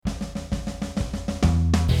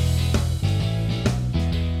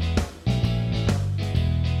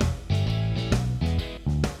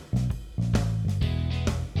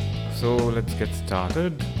let's get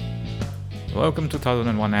started. Welcome to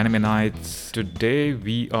 1001 Anime Nights. Today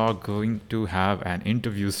we are going to have an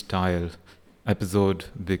interview style episode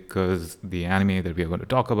because the anime that we are going to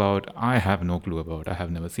talk about, I have no clue about. I have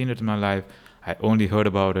never seen it in my life. I only heard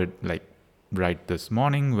about it right this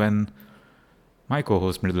morning when my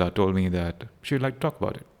co-host Mridula told me that she would like to talk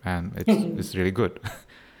about it, and it's really good.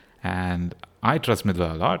 And I trust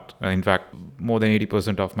Mridula a lot. In fact, more than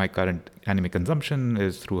 80% of my current anime consumption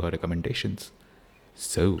is through her recommendations.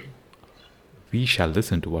 So, we shall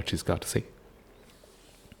listen to what she's got to say.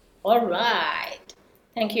 All right.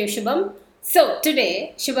 Thank you, Shubham. So,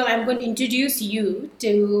 today, Shubham, I'm going to introduce you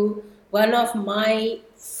to one of my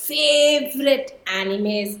favorite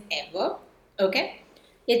animes ever. Okay?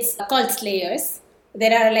 It's called Slayers.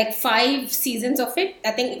 There are like 5 seasons of it.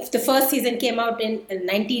 I think the first season came out in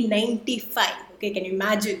 1995. Okay, can you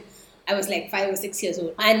imagine? I was like 5 or 6 years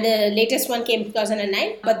old. And the latest one came in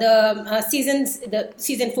 2009. But the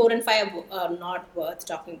season 4 and 5 are not worth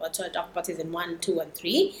talking about. So I'll talk about season 1, 2, and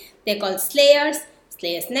 3. They're called Slayers,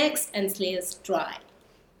 Slayers Next, and Slayers Try.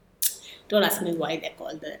 Don't ask me why they're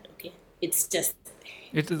called that, okay? It's just...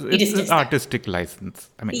 It's an artistic license.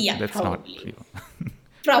 I mean, yeah, that's probably. not...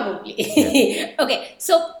 Probably. Yeah. Okay,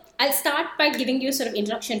 so I'll start by giving you sort of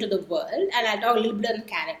introduction to the world, and I'll talk a little bit on the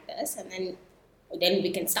characters, and then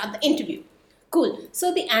we can start the interview. Cool.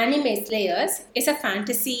 So the anime Slayers is a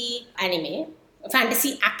fantasy anime, a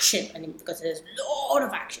fantasy action anime, because there's a lot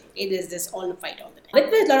of action. It is just all the fight all the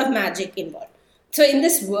time, with a lot of magic involved. So in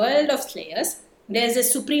this world of Slayers, there's a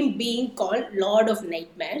supreme being called Lord of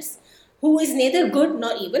Nightmares, who is neither good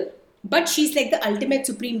nor evil, but she's like the ultimate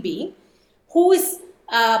supreme being, who is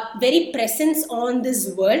very presence on this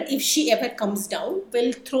world. If she ever comes down,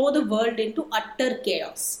 will throw the world into utter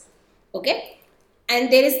chaos. Okay?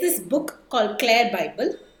 And there is this book called Clare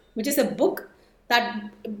Bible, which is a book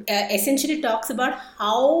that essentially talks about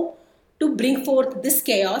how to bring forth this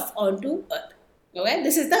chaos onto earth. Okay?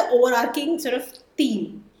 This is the overarching sort of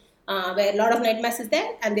theme, where a lot of nightmares is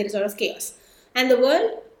there and there is a lot of chaos. And the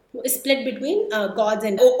world is split between gods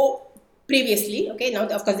and previously, okay, now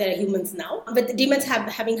of course there are humans now, but the demons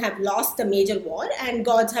have lost the major war, and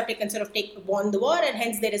gods have won the war, and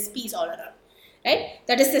hence there is peace all around, right?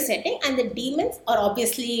 That is the setting, and the demons are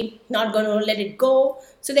obviously not going to let it go,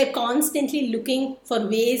 so they're constantly looking for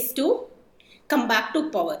ways to come back to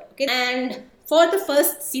power, okay? And for the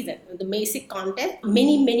first season, the basic context,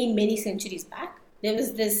 many centuries back, there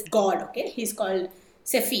was this god, okay, he's called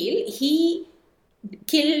Sephil. He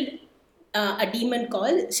killed a demon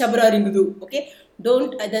called Shabra Ringdu, okay?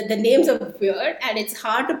 The names are weird and it's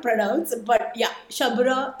hard to pronounce, but yeah,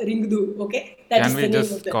 Shabra Ringdu, okay? Can we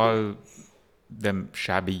just call them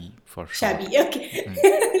Shabby for short? Shabby, okay.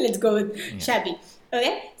 Let's go with Shabby.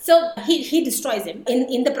 Okay, so he destroys him.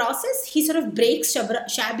 In the process, he sort of breaks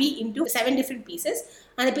Shabby into 7 different pieces,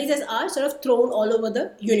 and the pieces are sort of thrown all over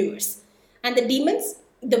the universe. And the demons,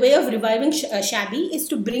 the way of reviving Shabby is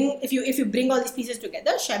to bring, if you bring all these pieces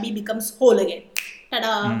together, Shabby becomes whole again.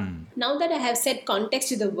 Ta-da! Now that I have set context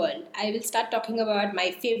to the world, I will start talking about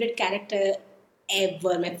my favorite character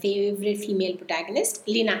ever, my favorite female protagonist,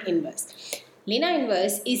 Lina Inverse. Lina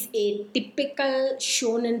Inverse is a typical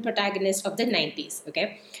shonen protagonist of the 90s,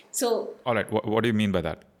 okay? So... Alright, what do you mean by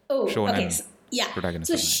that? Oh, shonen okay.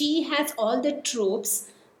 protagonist. So she has all the tropes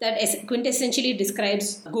that quintessentially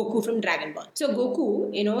describes Goku from Dragon Ball. So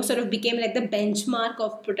Goku, sort of became like the benchmark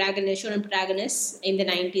of shonen protagonists in the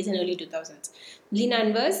 90s and early 2000s. Lina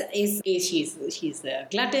Inverse she's a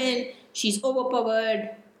glutton, she's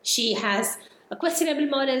overpowered, she has questionable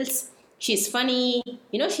morals, she's funny,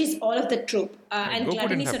 she's all of the trope. And Goku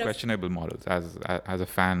gluttony didn't have questionable morals. As a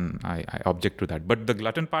fan, I object to that. But the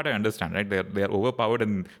glutton part, I understand, right? They are overpowered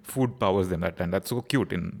and food powers them, and that's so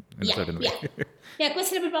cute in a certain way. Yeah,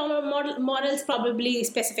 questionable morals probably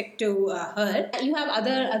specific to her. You have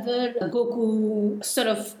other Goku sort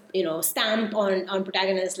of, stamp on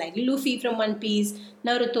protagonists like Luffy from One Piece,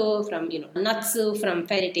 Naruto from, Natsu from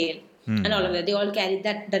Fairy Tail. And all of that, they all carry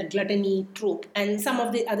that gluttony trope, and some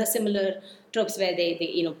of the other similar tropes where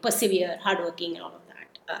they persevere, hardworking, and all of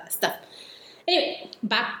that stuff. Anyway,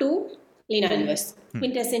 back to Lina Inverse,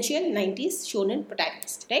 quintessential 90s shonen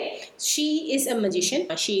protagonist, right? She is a magician.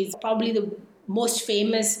 She's probably the most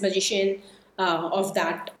famous magician of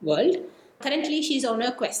that world. Currently, she's on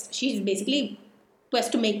a quest. She's basically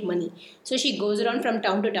quest to make money. So she goes around from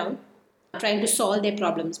town to town, trying to solve their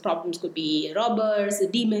problems. Problems could be robbers,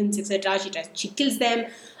 demons, etc. She kills them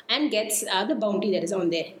and gets the bounty that is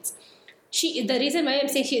on their heads. the reason why I'm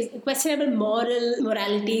saying she is questionable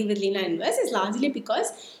morality with Lena and Wes is largely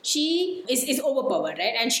because she is overpowered,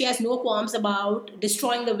 right? And she has no qualms about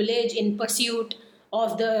destroying the village in pursuit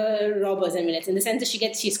of the robbers and villains. In the sense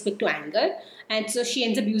that she's quick to anger, and so she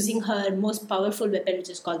ends up using her most powerful weapon, which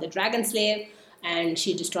is called the Dragon Slave, and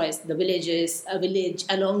she destroys the a village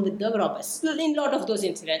along with the robbers in a lot of those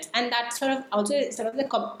incidents. And that's sort of also sort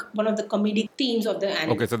of one of the comedic themes of the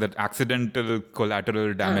anime. Okay, so that accidental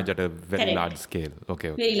collateral damage at a very correct. large scale. Okay.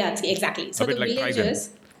 Very large scale, exactly. So a bit the like villagers,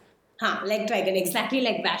 like Dragon, exactly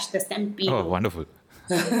like Vash the Stampede. Oh, wonderful.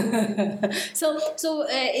 So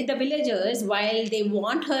the villagers, while they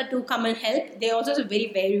want her to come and help, they also are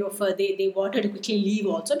very wary of her. They want her to quickly leave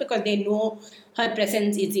also, because they know her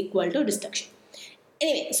presence is equal to destruction.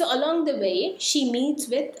 Anyway, so along the way, she meets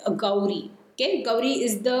with Gauri. Okay, Gauri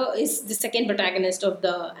is the second protagonist of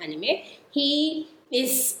the anime. He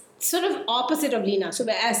is sort of opposite of Lena. So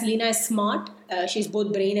as Lena is smart, she's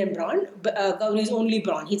both brain and brawn. But Gauri is only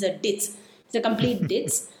brawn. He's a ditz. He's a complete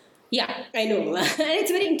ditz. Yeah, I know. And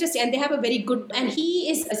it's very interesting. And they have a very good... And he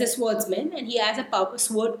is a swordsman. And he has a powerful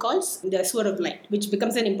sword called the Sword of Light, which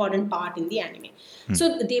becomes an important part in the anime.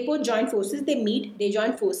 So they both join forces. They meet. They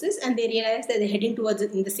join forces. And they realize that they're heading towards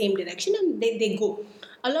it in the same direction. And they go.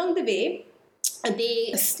 Along the way, a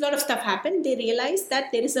lot of stuff happen. They realize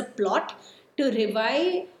that there is a plot to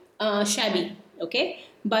revive Shabby. Okay,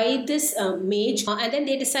 by this mage, and then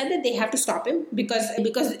they decide that they have to stop him because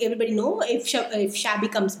everybody know if Shabby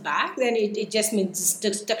comes back, then it just means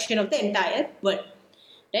destruction of the entire world,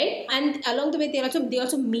 right? And along the way, they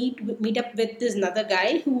also meet up with this another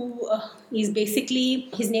guy who is basically,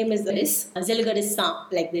 his name is Zelgadis,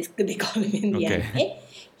 like this they call him in the anime.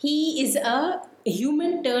 He is a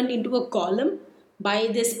human turned into a golem by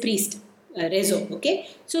this priest. Rezo, okay?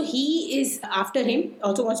 So he is after him,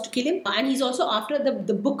 also wants to kill him, and he's also after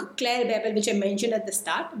the book Claire Babel, which I mentioned at the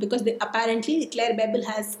start, because apparently Claire Babel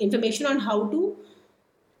has information on how to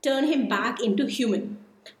turn him back into human.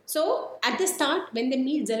 So at the start, when they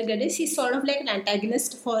meet Zelgadis, he's sort of like an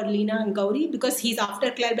antagonist for Lena and Gauri, because he's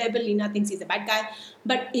after Claire Babel. Lena thinks he's a bad guy,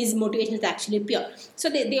 but his motivation is actually pure. So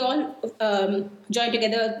they all join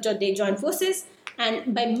together, they join forces,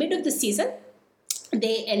 and by mid of the season,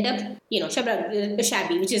 they end up,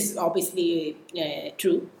 Shabby, which is obviously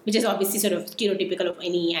true, which is obviously sort of stereotypical of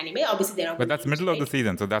any anime. Obviously, they're not. But that's middle of the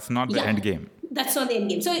season, so that's not the end game. That's not the end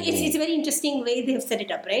game. So it's a very interesting way they have set it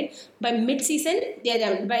up, right? By mid-season, they are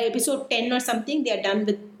done. By episode 10 or something, they are done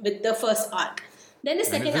with the first arc. Then the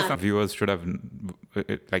second arc. Some viewers should have,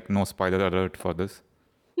 no spoiler alert for this.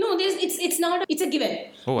 No, it's not. It's a given.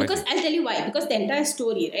 Because I'll tell you why. Because the entire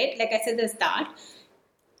story, right? Like I said at the start,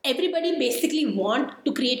 everybody basically want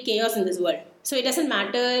to create chaos in this world. So it doesn't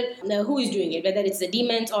matter who is doing it, whether it's the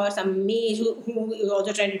demons or some mage who is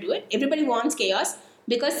also trying to do it. Everybody wants chaos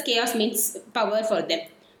because chaos means power for them.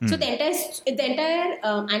 So the entire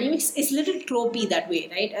anime is a little tropey that way,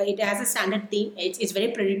 right? It has a standard theme. It's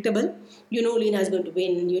very predictable. Lena is going to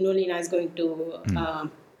win. Lena is going to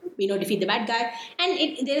defeat the bad guy,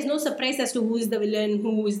 and there is no surprise as to who is the villain,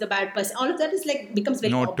 who is the bad person. All of that is becomes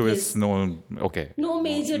very obvious. No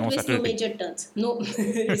major twists, no major turns. No,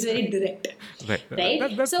 it's very direct.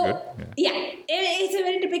 Right? That's so good. Yeah. It's a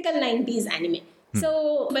very typical 90s anime.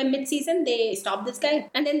 So by mid-season, they stop this guy,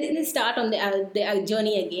 and then they start on their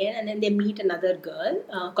journey again, and then they meet another girl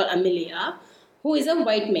called Amelia, who is a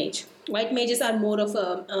white mage. White mages are more of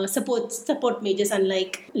a support mages,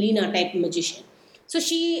 unlike Lena type magician. So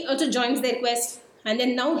she also joins their quest, and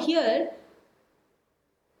then now here,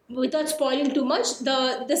 without spoiling too much,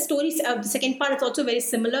 the story of the second part is also very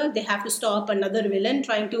similar. They have to stop another villain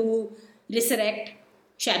trying to resurrect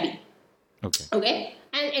Shabby. Okay.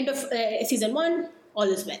 And end of season 1, all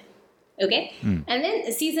is well. Okay. And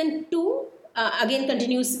then season 2 again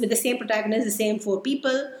continues with the same protagonist, the same 4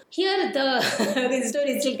 people. Here the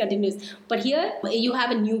story still continues, but here you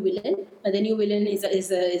have a new villain. The new villain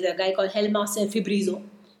is a guy called Hellmaster Fibrizo.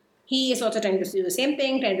 He is also trying to do the same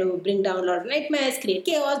thing, trying to bring down a lot of nightmares, create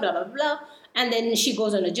chaos, blah blah blah. And then she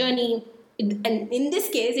goes on a journey, and in this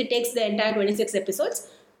case, it takes the entire 26 episodes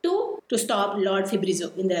to stop Lord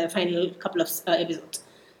Fibrizo in the final couple of episodes.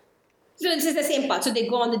 So it's the same part. So they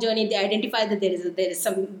go on the journey. They identify that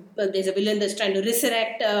there's a villain that's trying to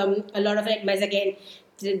resurrect a lot of nightmares again.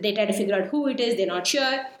 They try to figure out who it is. They're not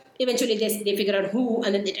sure. Eventually, they figure out who,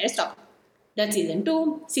 and then they try to stop. That's season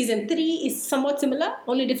 2. Season 3 is somewhat similar.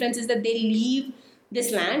 Only difference is that they leave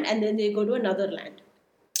this land and then they go to another land.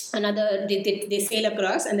 they sail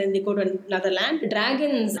across and then they go to another land.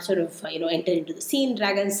 Dragons sort of enter into the scene.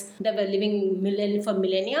 Dragons that were living for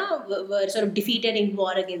millennia were sort of defeated in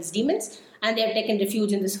war against demons, and they have taken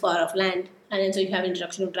refuge in this far off land. And then so you have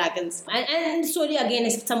introduction of dragons, and the story again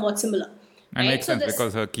is somewhat similar. And makes sense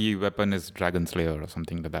because her key weapon is Dragon Slayer or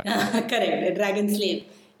something like that. Correct, a dragon slave.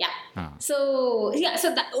 Yeah. So that's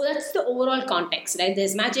the overall context, right?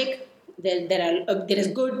 There's magic. There is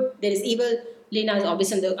good. There is evil. Lena is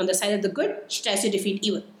obviously on the side of the good. She tries to defeat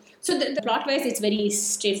evil. So the plot-wise, it's very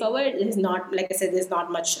straightforward. There's not, like I said, there's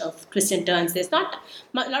not much of twists and turns. There's not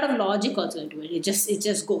a lot of logic also into it. It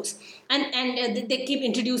just goes. And they keep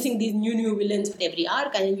introducing these new villains with every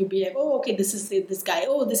arc, and you'll be like, oh, okay, this is this guy.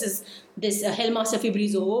 Oh, this is this Hellmaster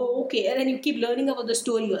Fibrizo. Oh, okay. And then you keep learning about the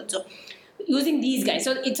story also using these guys.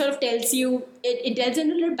 So it sort of tells you, it tells you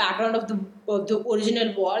a little background of the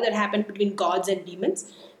original war that happened between gods and demons.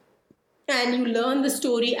 And you learn the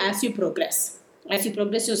story as you progress. As you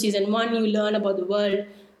progress through season 1, you learn about the world.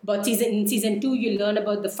 But in season 2, you learn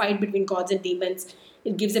about the fight between gods and demons.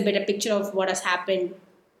 It gives a better picture of what has happened.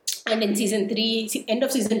 And in season 3, end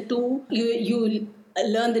of season 2, you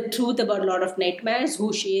learn the truth about Lord of Nightmares,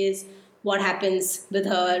 who she is, what happens with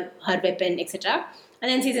her weapon, etc. And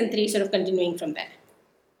then season 3 sort of continuing from there.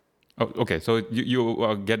 Oh, okay, so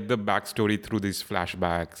you get the backstory through these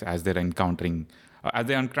flashbacks as they're encountering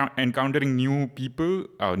new people,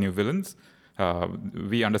 new villains.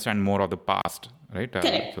 We understand more of the past, right?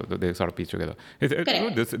 So they sort of piece together.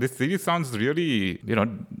 This series sounds really,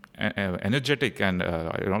 energetic and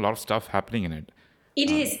a lot of stuff happening in it. It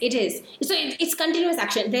is. So it's continuous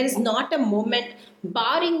action. There is not a moment,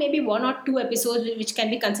 barring maybe 1 or 2 episodes which can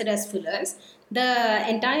be considered as fillers. The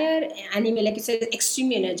entire anime, like you said, is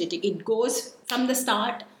extremely energetic. It goes from the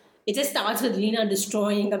start. It just starts with Lena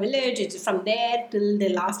destroying a village. It's from there till the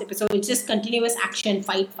last episode. It's just continuous action,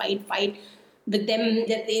 fight. With them,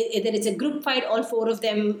 either it's a group fight, all 4 of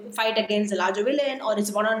them fight against the larger villain, or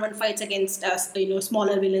it's one-on-one fights against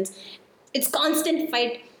smaller villains. It's constant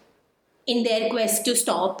fight in their quest to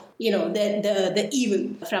stop the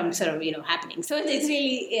evil from sort of happening. So it's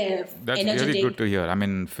really that's energetic. Really good to hear. I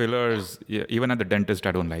mean, fillers, even at the dentist,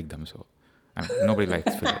 I don't like them. So nobody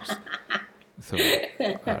likes fillers. So,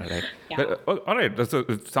 all right. Yeah. But, all right. So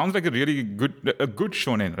it sounds like a really good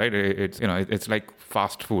shonen, right? It's like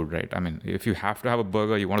fast food, right? I mean, if you have to have a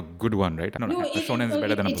burger, you want a good one, right? Shonen is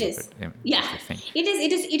better than a burger.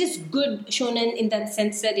 It is good shonen in that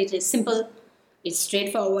sense that it is simple, it's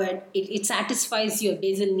straightforward, it satisfies your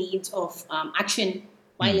basal needs of action,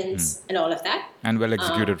 violence, and all of that. And well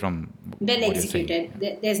executed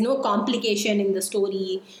There's no complication in the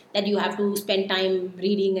story that you have to spend time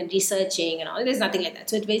reading and researching and all. There's nothing like that.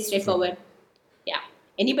 So it's very straightforward. Yeah.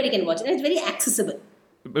 Anybody can watch it. And it's very accessible.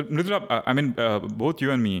 But Mridula, both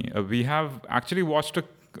you and me, we have actually watched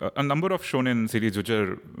a number of shonen series which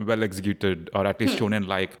are well executed, or at least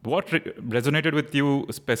shonen-like. What resonated with you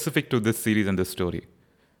specific to this series and this story?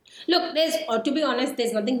 Look, to be honest,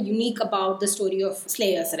 there's nothing unique about the story of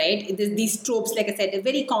Slayers, right? These tropes, like I said, are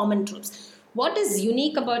very common tropes. What is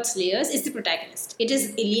unique about Slayers is the protagonist. It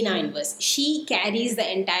is Lena Inverse. She carries the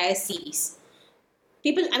entire series.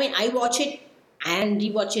 I watch it and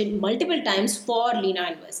rewatch it multiple times for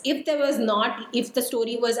Lena Inverse. If the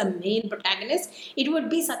story was a male protagonist, it would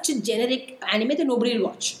be such a generic anime that nobody will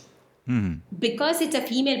watch. Because it's a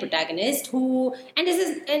female protagonist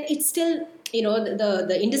it's still,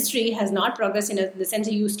 the industry has not progressed in the sense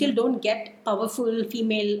that you still don't get powerful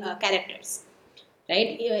female characters,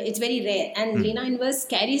 right? It's very rare. And Lena Inverse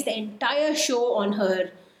carries the entire show on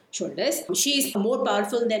her shoulders. She's more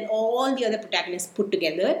powerful than all the other protagonists put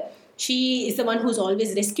together. She is the one who's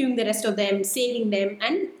always rescuing the rest of them, saving them,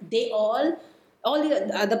 and all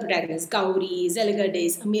the other protagonists, Gauri,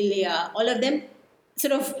 Zelagades, Amelia, all of them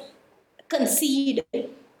sort of concede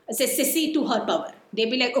to her power. They'll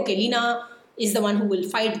be like, okay, Lena is the one who will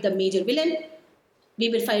fight the major villain. We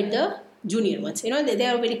will fight the junior ones. They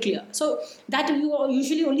are very clear. So that you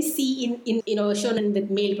usually only see in shonen with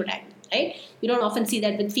male protagonists, right? You don't often see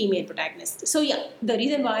that with female protagonists. So yeah, the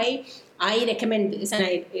reason why I recommend this and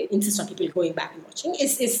I insist on people going back and watching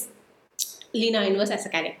is Lena Inverse as a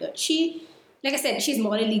character. She, like I said, she's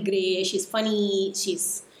morally grey. She's funny. She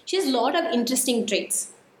has a lot of interesting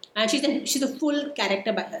traits. And she's a full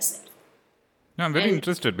character by herself. No, I'm very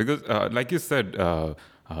interested because, like you said,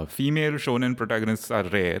 female shonen protagonists are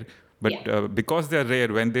rare. But Yeah. because they're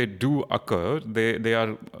rare, when they do occur, they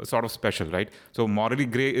are sort of special, right? So morally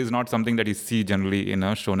gray is not something that you see generally in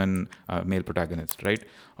a shonen male protagonist, right?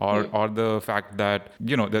 Or the fact that,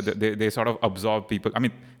 they sort of absorb people. I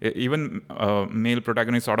mean, even male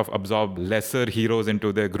protagonists sort of absorb lesser heroes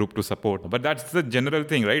into their group to support. But that's the general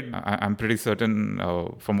thing, right? I'm pretty certain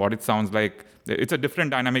from what it sounds like, it's a different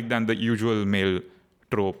dynamic than the usual male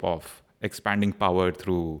trope of expanding power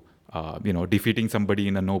through defeating somebody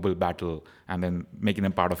in a noble battle and then making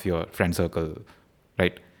them part of your friend circle,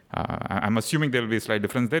 right? I'm assuming there will be a slight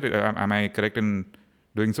difference there. Am I correct in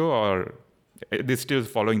doing so, or is it still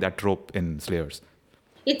following that trope in Slayers?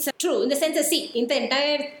 It's true in the sense that, see, in the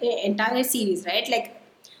entire series, right? Like,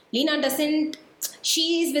 Lena doesn't.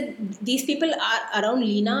 She is with these people are around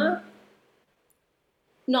Lena.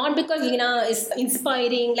 Not because Lena is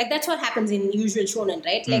inspiring, like that's what happens in usual shonen,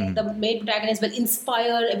 right? Like the main protagonist will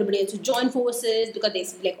inspire everybody else to join forces because they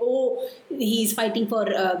like, oh, he's fighting for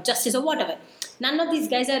justice or whatever. None of these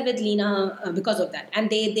guys are with Lena because of that, and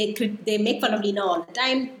they make fun of Lena all the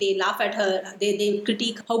time. They laugh at her. They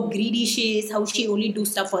critique how greedy she is, how she only do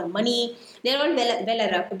stuff for money. They're all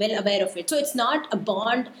well aware of it. So it's not a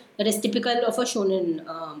bond that is typical of a shonen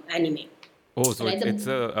anime. Oh, so Right? it's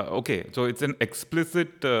okay. So it's an explicit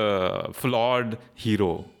flawed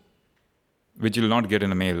hero, which you'll not get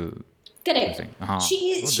in a male. Correct. Uh-huh.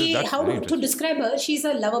 She That's how very to interesting. describe her? She's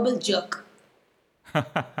a lovable jerk.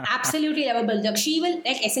 Absolutely lovable jerk. She will,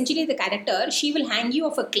 like, essentially the character. She will hang you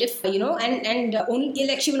off a cliff, and only,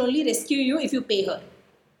 like, she will only rescue you if you pay her.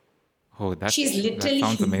 Oh, that She's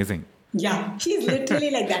sounds amazing. Yeah, she's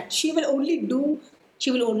literally like that. She will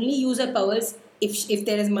only use her powers if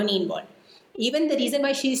there is money involved. Even the reason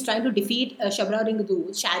why she's trying to defeat Shabra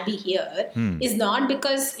Ringudu, Shabby here, is not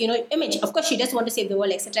because, I mean, of course she does want to save the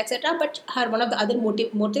world, etc., but her one of the other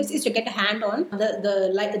motives is to get a hand on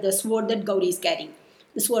the sword that Gauri is carrying,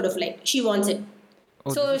 the sword of light. She wants it.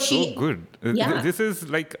 Oh, So this is she- so good. Yeah. This is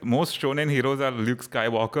like most shonen heroes are Luke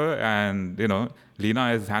Skywalker and,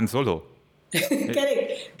 Lena is Han Solo.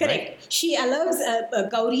 Correct. Right? She allows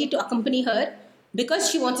Gauri to accompany her because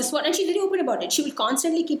she wants a sword, and she's very open about it. She will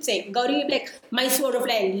constantly keep saying, Gauri will be like, my sword of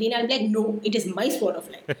light. Lena will be like, no, it is my sword of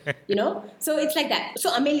light. So it's like that.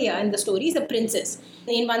 So Amelia in the story is a princess.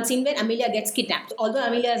 In one scene where Amelia gets kidnapped, although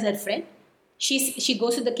Amelia is her friend, she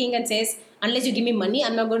goes to the king and says, unless you give me money,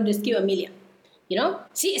 I'm not going to rescue Amelia.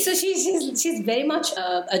 She's very much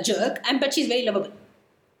a jerk, but she's very lovable.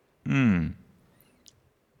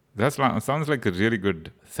 That sounds like a really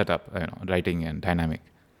good setup, writing and dynamic.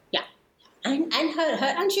 Yeah,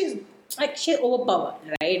 and she's overpowered,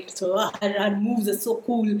 right? So her moves are so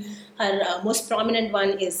cool. Her most prominent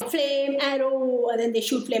one is flame arrow, and then they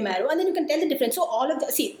shoot flame arrow, and then you can tell the difference. So all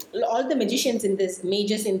the mages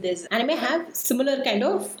in this anime have similar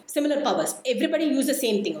powers. Everybody uses the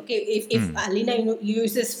same thing. Okay, if Alina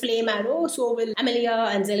uses flame arrow, so will Amelia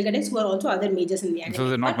and Zelgadis, who are also other mages in the anime. So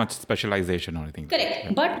there's not much specialization or anything. Correct,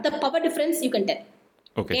 Yeah. but the power difference you can tell.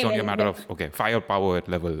 Okay, it's only a matter of firepower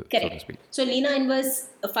level, so to Correct. speak. So Lena Inverse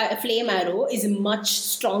Flame Arrow is much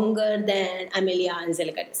stronger than Amelia and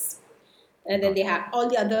Zelgadis. And then they have all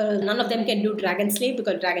the other, none of them can do Dragon Slave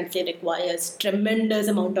because Dragon Slave requires tremendous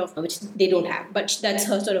amount of, which they don't have. But that's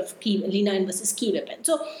her sort of key, Lena Inverse's key weapon.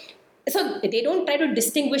 So they don't try to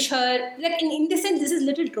distinguish her. Like in this sense, this is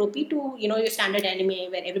little tropey to, your standard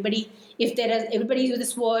anime where everybody uses the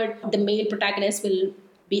sword, the male protagonist will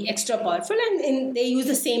be extra powerful, and they use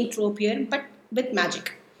the same trope here, but with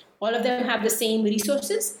magic. All of them have the same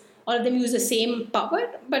resources. All of them use the same power,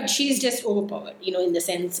 but she's just overpowered. In the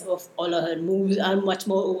sense of all of her moves are much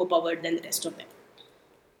more overpowered than the rest of them.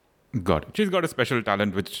 Got it. She's got a special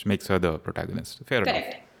talent which makes her the protagonist. Fair enough.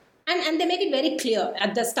 Correct. And they make it very clear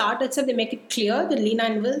at the start itself. They make it clear that Lena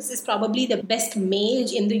Ingalls is probably the best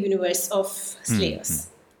mage in the universe of Slayers,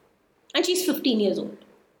 and she's 15 years old.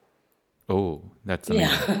 Oh, that's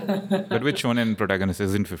amazing. But which shonen protagonist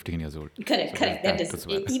isn't 15 years old? Correct. That is as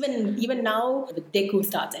well. even now. Deku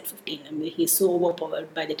starts at 15. I mean, he's so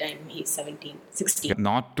overpowered by the time he's 17, 16.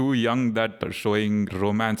 Not too young that showing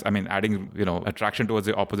romance, adding, attraction towards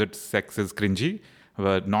the opposite sex is cringy,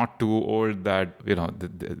 but not too old that, the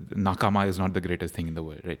nakama is not the greatest thing in the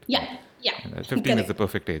world, right? Yeah. 15 Correct. is the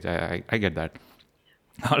perfect age. I get that.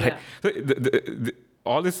 All right. Yeah. So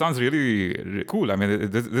all this sounds really cool.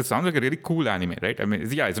 This sounds like a really cool anime, right?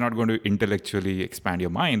 It's not going to intellectually expand your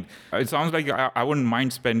mind. It sounds like I wouldn't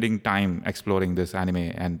mind spending time exploring this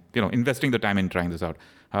anime and, investing the time in trying this out.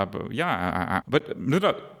 But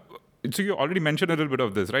Mrita, So you already mentioned a little bit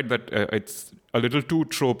of this, right? That it's a little too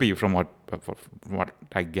tropey from what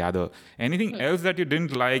I gather. Anything else that you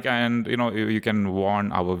didn't like, and you can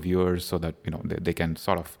warn our viewers so that they can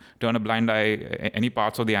sort of turn a blind eye. Any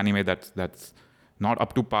parts of the anime that's not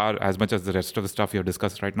up to par as much as the rest of the stuff you've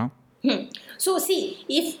discussed right now? So see,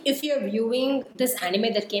 if you're viewing this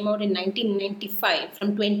anime that came out in 1995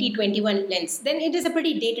 from 2021 lens, then it is a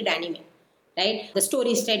pretty dated anime, right? The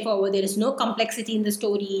story is straightforward. There is no complexity in the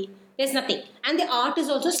story. There's nothing, and the art is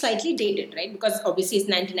also slightly dated, right? Because obviously it's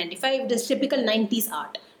 1995. This typical 90s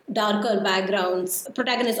art. Darker backgrounds,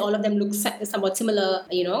 protagonists, all of them look somewhat similar,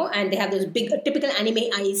 and they have those big, typical anime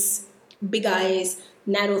eyes, big eyes,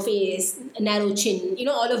 narrow face, narrow chin,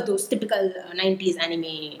 all of those typical 90s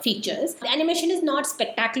anime features. The animation is not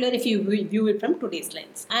spectacular if you view it from today's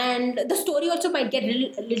lens. And the story also might get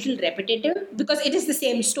a little repetitive because it is the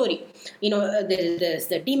same story. There's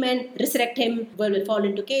the demon, resurrect him, world will fall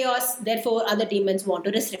into chaos, therefore other demons want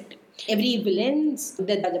to resurrect him. Every villain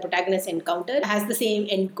that the protagonist encounter has the same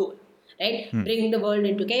end goal. Right? Bring the world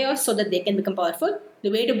into chaos so that they can become powerful. The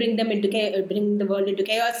way to bring the world into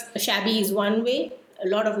chaos, shabby is one way, a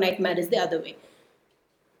lot of nightmare is the other way.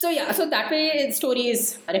 So that way the story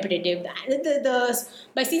is repetitive.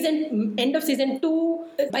 By end of season 2,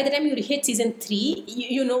 by the time you hit season 3,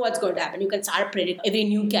 you know what's going to happen. You can start predicting every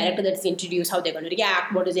new character that's introduced, how they're going to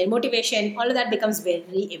react, what is their motivation. All of that becomes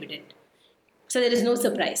very evident. So there is no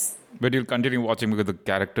surprise. But you'll continue watching because the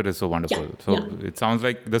character is so wonderful. It sounds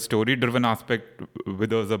like the story-driven aspect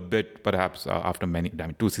withers a bit, perhaps, after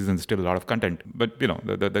 2 seasons, still a lot of content. But,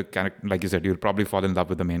 the character, like you said, you'll probably fall in love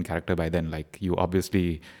with the main character by then. Like you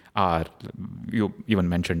obviously are. You even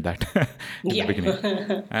mentioned that in the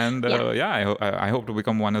beginning. And I hope to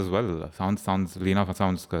become one as well. Leena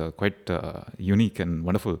sounds quite unique and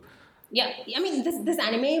wonderful. Yeah, I mean, this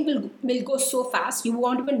anime will go so fast. You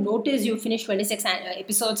won't even notice you finish 26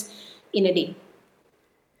 episodes in a day.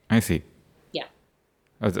 I see. Yeah.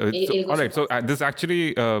 All right. So this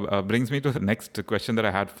actually brings me to the next question that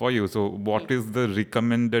I had for you. So what is the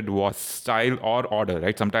recommended watch style or order,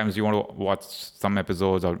 right? Sometimes you want to watch some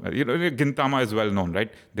episodes or, Gintama is well known,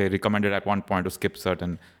 right? They recommended at one point to skip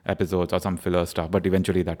certain episodes or some filler stuff. But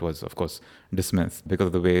eventually that was, of course, dismissed because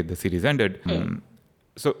of the way the series ended.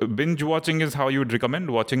 So binge watching is how you would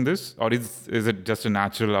recommend watching this, or is it just a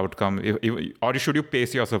natural outcome, or should you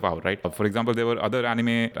pace yourself out, right? For example, there were other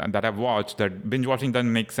anime that I've watched that binge watching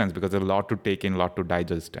doesn't make sense because there's a lot to take in, a lot to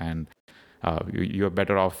digest, and you're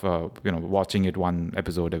better off watching it one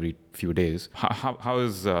episode every few days. How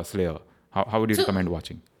is Slayer? How would you recommend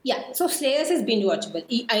watching? Yeah, so Slayer is binge watchable.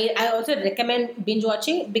 I also recommend binge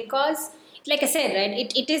watching because, like I said,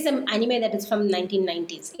 right, it is an anime that is from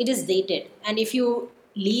 1990s. It is dated, and if you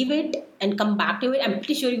leave it and come back to it, I'm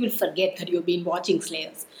pretty sure you will forget that you've been watching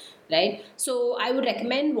Slayers, right? So I would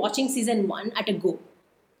recommend watching season 1 at a go.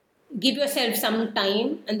 Give yourself some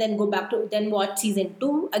time and then then watch season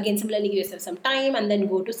 2. Again, similarly, give yourself some time and then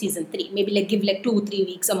go to season 3. Maybe give 2-3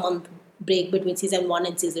 weeks, a month break between season 1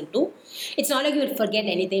 and season 2. It's not like you will forget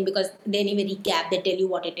anything because they anyway recap, they tell you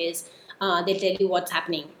what it is, they tell you what's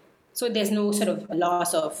happening. So there's no sort of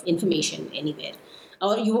loss of information anywhere.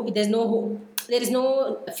 Or there is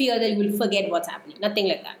no fear that you will forget what's happening. Nothing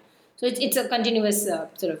like that. So it's a continuous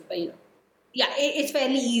it's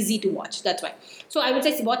fairly easy to watch. That's why. So I would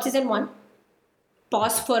say watch season 1,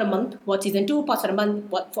 pause for a month, watch season 2, pause for a month,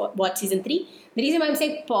 watch season 3. The reason why I'm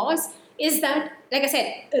saying pause is that, like I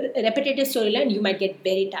said, repetitive storyline, you might get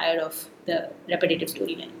very tired of the repetitive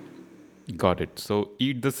storyline. Got it. So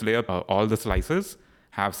eat the Slayer, all the slices,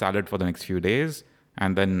 have salad for the next few days,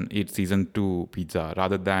 and then eat season 2 pizza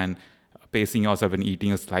rather than pacing yourself and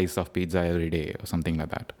eating a slice of pizza every day or something like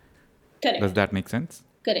that. Correct. Does that make sense?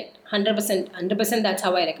 Correct. 100%. That's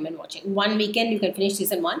how I recommend watching. One weekend you can finish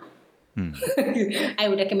season 1. I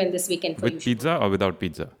would recommend this weekend for you. With pizza or without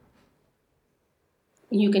pizza?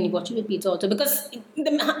 You can watch it with pizza also because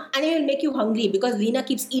the anime will make you hungry because Leena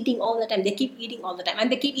keeps eating all the time. They keep eating all the time and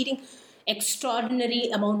they keep eating extraordinary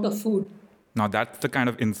amount of food. Now that's the kind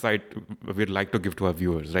of insight we'd like to give to our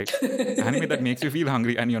viewers, right? Anime that makes you feel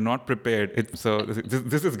hungry and you're not prepared.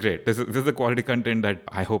 This is great. This is the quality content that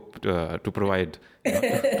I hope to provide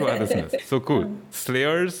to our listeners. So cool.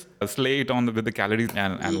 Slayers, slay it with the calories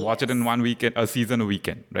and watch it in one weekend, a season a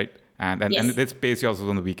weekend, right? And let's pace yourself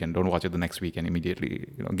on the weekend. Don't watch it the next weekend immediately.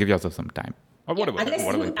 Give yourself some time. Or whatever.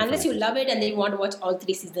 Unless you love it and then you want to watch all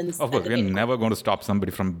 3 seasons. Of course, we're never going to stop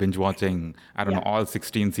somebody from binge watching, all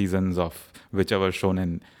 16 seasons of whichever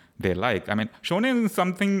shonen they like. I mean, shonen is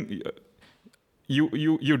something you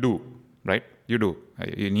do. right? You do.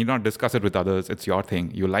 You need not discuss it with others. It's your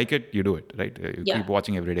thing. You like it, you do it, right? You Yeah. keep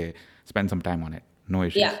watching every day. Spend some time on it. No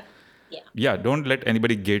issues. Yeah. Don't let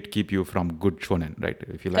anybody gatekeep you from good shonen, right?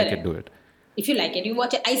 If you like Correct. it, do it. If you like it, you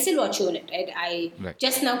watch it. I still watch Shonen, right? I Right.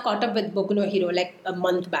 just now caught up with Boku no Hero like a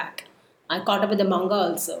month back. I caught up with the manga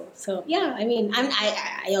also. So yeah, I mean,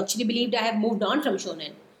 I actually believed I have moved on from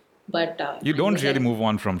Shonen, but You don't really move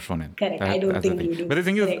on from shonen. Correct. I don't That's the think thing. you do. But the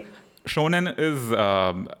thing is, Correct. shonen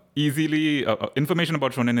is easily information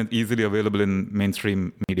about shonen is easily available in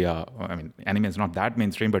mainstream media. I mean, anime is not that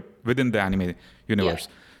mainstream, but within the anime universe.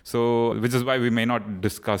 So, which is why we may not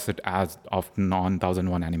discuss it as often on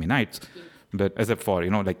 1001 Anime Nights, but except for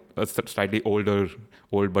like a slightly older,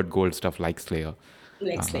 old but gold stuff like Slayer.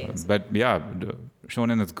 Like Slayers. But yeah,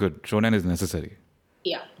 shonen is good. Shonen is necessary.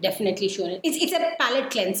 Yeah, definitely Shonen. It's a palate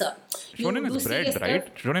cleanser. You Shonen do is bread, serious right?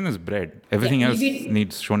 stuff. Shonen is bread. Everything Yeah, else we-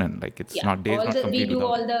 needs shonen. Like it's Yeah, not days all not the, we complete do without.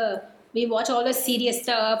 all the we watch all the serious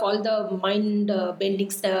stuff, all the mind bending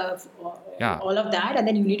stuff, Yeah. all of that, and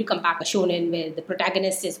then you need to come back a shonen where the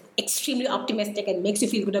protagonist is extremely optimistic and makes you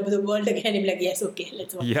feel good about the world again. And be like, yes, okay,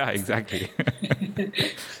 let's watch. Yeah, exactly.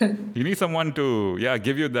 You need someone to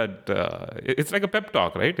give you that. It's like a pep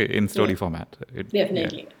talk, right? In story Yeah. format.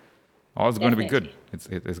 Definitely, All's going to be good.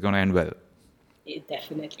 Definitely. It's going to end well.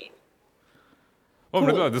 Definitely. Oh, Cool.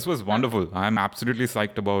 Mridula, this was wonderful. I'm absolutely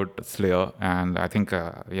psyched about Slayer, and I think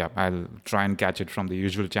I'll try and catch it from the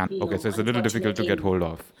usual channel. No, Okay, so it's a little difficult to get hold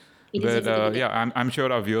of. It is But difficult. I'm sure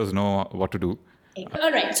our viewers know what to do.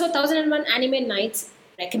 All right, so 1001 Anime Nights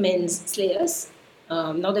recommends Slayers.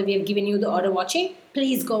 Now that we have given you the order watching,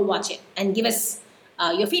 please go watch it and give us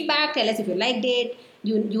your feedback. Tell us if you liked it.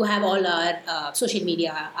 You have all our social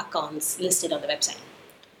media accounts listed on the website.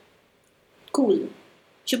 Cool.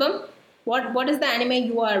 Shubham, what is the anime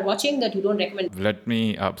you are watching that you don't recommend? Let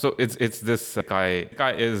me. So it's this Kai.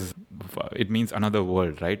 Kai is. It means another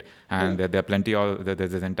world, right? And there are plenty of.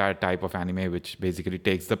 There's this entire type of anime which basically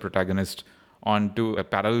takes the protagonist onto a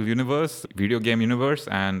parallel universe, video game universe,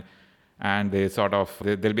 and they sort of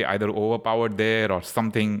they'll be either overpowered there or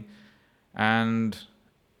something. And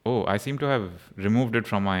I seem to have removed it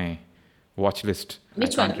from my watch list.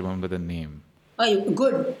 Which I can't one? remember the name. Oh,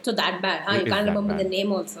 good. So that bad. Huh? It You is can't that remember bad. the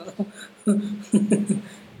name also.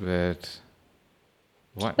 But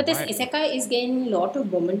what? But this why? isekai is gaining a lot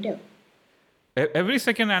of momentum. Every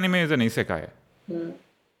second anime is an isekai.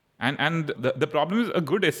 And the problem is a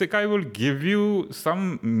good isekai will give you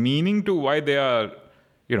some meaning to why they are,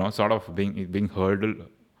 sort of being hurdled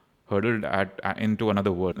into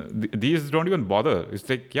another world. These don't even bother. It's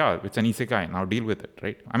like, it's an isekai. Now deal with it,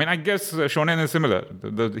 right? I mean, I guess shonen is similar.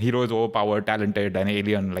 The hero is overpowered, talented, an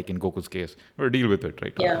alien, like in Goku's case. Or deal with it,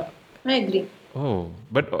 right? Yeah, I agree. Oh,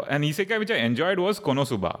 but an isekai which I enjoyed was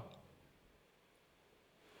Konosuba.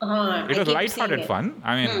 It was light-hearted fun.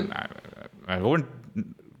 I mean, I won't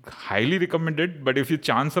highly recommend it, but if you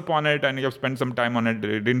chance upon it and you have spent some time on it,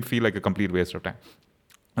 it didn't feel like a complete waste of time.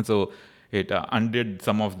 And so it undid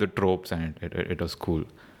some of the tropes, and it was cool.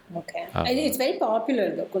 Okay. It's very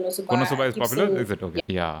popular, though, Konosuba. Konosuba is Keep popular? seeing- Is it? Okay.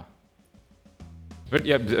 Yeah. But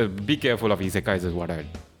be careful of isekais is what I'd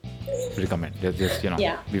recommend. Just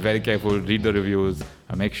Yeah. be very careful, read the reviews,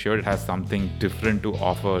 make sure it has something different to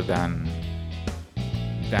offer than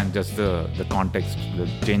just the context, the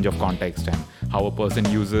change of context, and how a person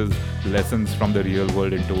uses lessons from the real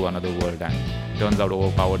world into another world and turns out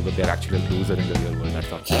overpowered, but they're actually a loser in the real world. That's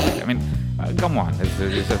all. I mean, come on, it's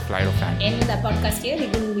a flight of fancy. End the podcast here.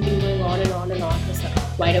 We've been going on and on and on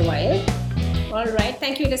for quite a while. All right.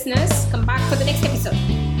 Thank you, listeners. Come back for the next episode.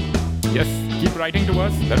 Yes, keep writing to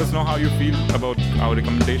us. Let us know how you feel about our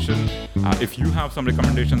recommendation. If you have some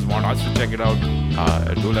recommendations, want us to check it out,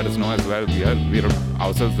 do let us know as well. We are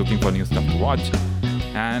ourselves looking for new stuff to watch.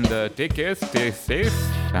 And take care, stay safe,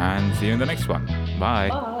 and see you in the next one. Bye.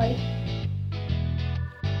 Bye.